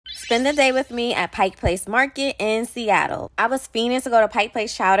Spend the day with me at Pike Place Market in Seattle. I was fiending to go to Pike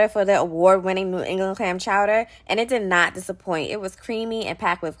Place Chowder for the award-winning New England clam chowder, and it did not disappoint. It was creamy and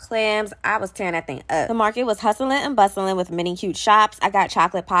packed with clams. I was tearing that thing up. The market was hustling and bustling with many cute shops. I got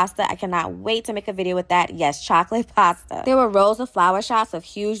chocolate pasta. I cannot wait to make a video with that. Yes, chocolate pasta. There were rows of flower shops of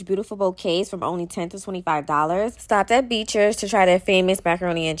huge, beautiful bouquets from only $10 to $25. Stopped at Beecher's to try their famous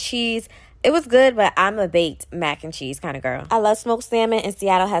macaroni and cheese. It was good, but I'm a baked mac and cheese kind of girl. I love smoked salmon, and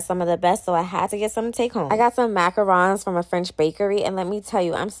Seattle has some of the best, so I had to get some to take home. I got some macarons from a French bakery, and let me tell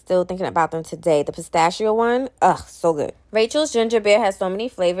you, I'm still thinking about them today. The pistachio one, ugh, so good. Rachel's ginger beer has so many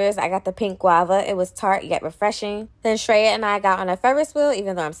flavors. I got the pink guava. It was tart yet refreshing. Then Shreya and I got on a Ferris wheel,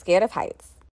 even though I'm scared of heights.